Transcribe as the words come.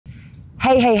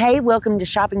Hey, welcome to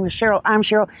Shopping with Cheryl. I'm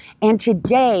Cheryl, and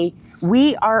today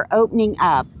we are opening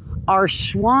up our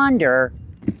Swonder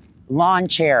lawn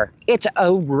chair. It's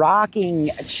a rocking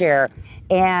chair,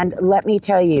 and let me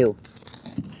tell you,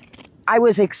 I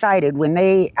was excited when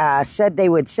they said they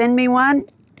would send me one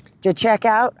to check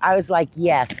out. I was like,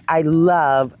 yes, I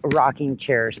love rocking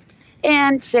chairs.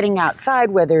 And sitting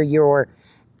outside, whether you're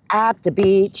at the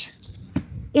beach,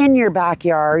 in your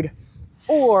backyard,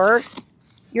 or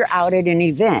you're out at an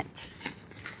event.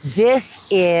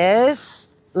 This is,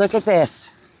 look at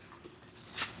this.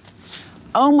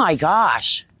 Oh my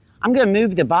gosh. I'm gonna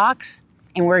move the box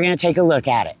and we're gonna take a look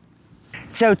at it.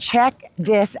 So check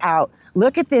this out.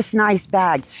 Look at this nice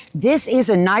bag. This is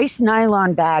a nice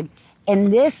nylon bag,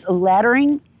 and this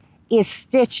lettering is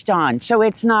stitched on. So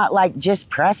it's not like just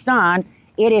pressed on,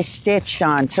 it is stitched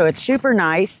on. So it's super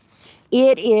nice.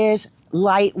 It is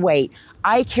lightweight.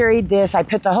 I carried this, I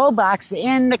put the whole box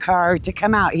in the car to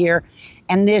come out here,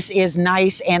 and this is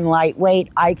nice and lightweight.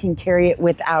 I can carry it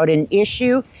without an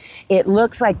issue. It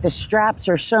looks like the straps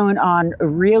are sewn on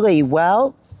really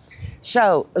well.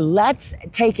 So let's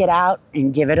take it out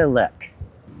and give it a look.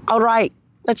 All right,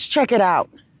 let's check it out.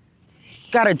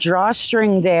 Got a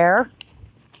drawstring there.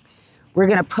 We're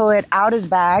gonna pull it out of the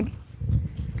bag.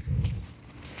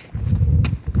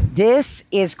 This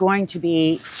is going to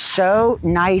be so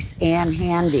nice and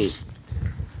handy.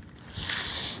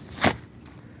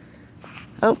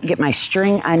 Oh, get my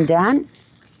string undone.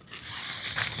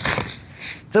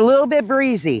 It's a little bit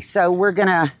breezy, so we're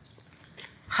gonna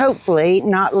hopefully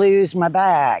not lose my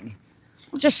bag.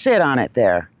 We'll just sit on it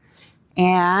there.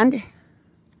 And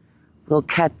we'll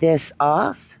cut this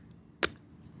off.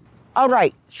 All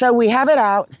right, so we have it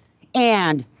out,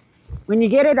 and when you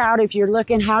get it out, if you're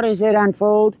looking, how does it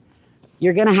unfold?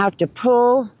 You're gonna have to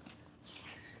pull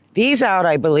these out,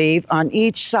 I believe, on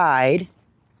each side,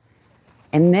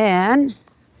 and then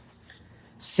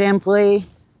simply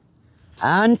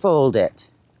unfold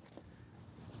it.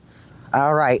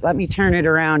 All right, let me turn it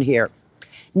around here.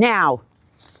 Now,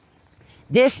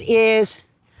 this is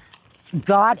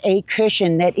got a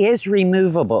cushion that is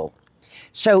removable.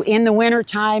 So in the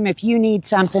wintertime, if you need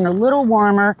something a little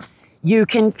warmer, you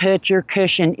can put your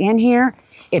cushion in here.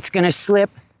 It's gonna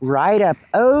slip right up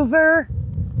over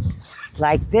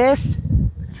like this,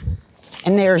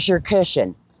 and there's your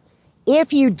cushion.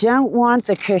 If you don't want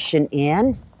the cushion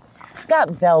in, it's got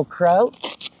Velcro.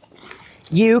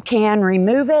 You can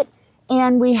remove it,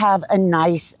 and we have a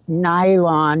nice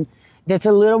nylon that's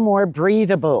a little more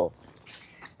breathable.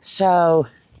 So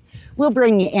we'll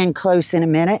bring you in close in a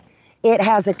minute. It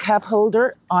has a cup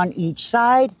holder on each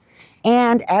side,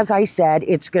 and as I said,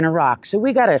 it's gonna rock. So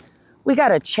we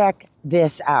gotta check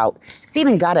this out. It's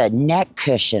even got a neck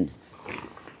cushion.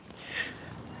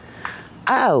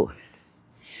 Oh,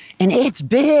 and it's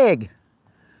big,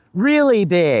 really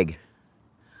big.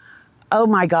 Oh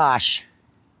my gosh.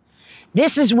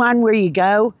 This is one where you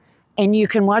go and you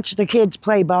can watch the kids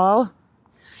play ball,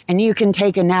 and you can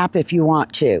take a nap if you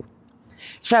want to.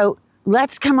 So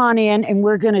let's come on in and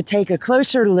we're gonna take a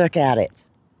closer look at it.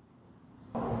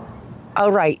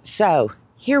 All right, so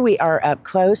here we are up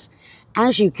close.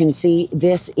 As you can see,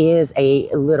 this is a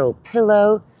little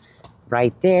pillow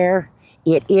right there.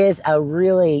 It is a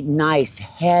really nice,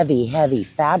 heavy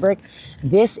fabric.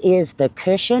 This is the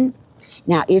cushion.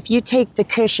 Now, if you take the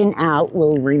cushion out,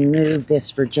 we'll remove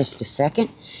this for just a second.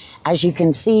 As you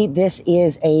can see, this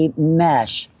is a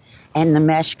mesh, and the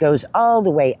mesh goes all the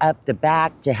way up the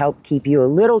back to help keep you a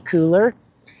little cooler.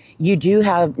 You do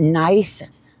have nice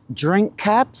drink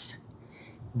cups.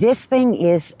 This thing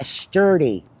is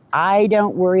sturdy. I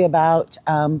don't worry about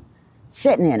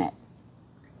sitting in it.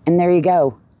 And there you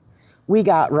go. We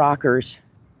got rockers.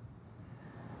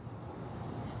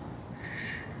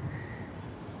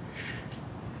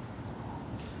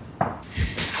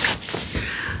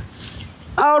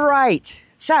 All right,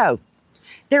 so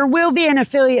there will be an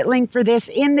affiliate link for this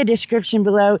in the description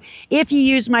below. If you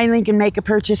use my link and make a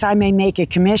purchase, I may make a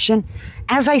commission.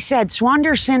 As I said,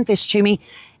 Swonder sent this to me,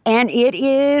 and it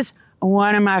is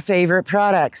one of my favorite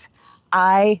products.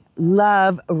 I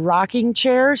love rocking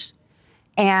chairs,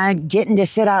 and getting to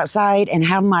sit outside and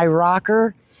have my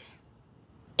rocker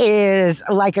is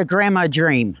like a grandma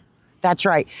dream. That's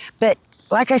right. But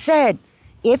like I said,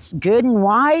 it's good and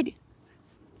wide.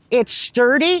 It's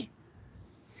sturdy.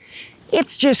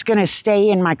 It's just gonna stay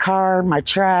in my car, my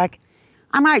truck.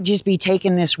 I might just be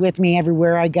taking this with me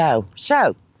everywhere I go.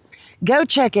 So go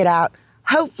check it out.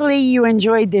 Hopefully you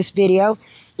enjoyed this video.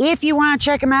 If you want to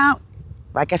check them out,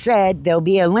 like I said, there'll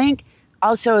be a link.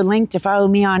 Also a link to follow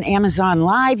me on Amazon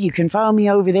Live. You can follow me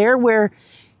over there where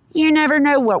you never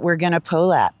know what we're gonna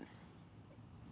pull up.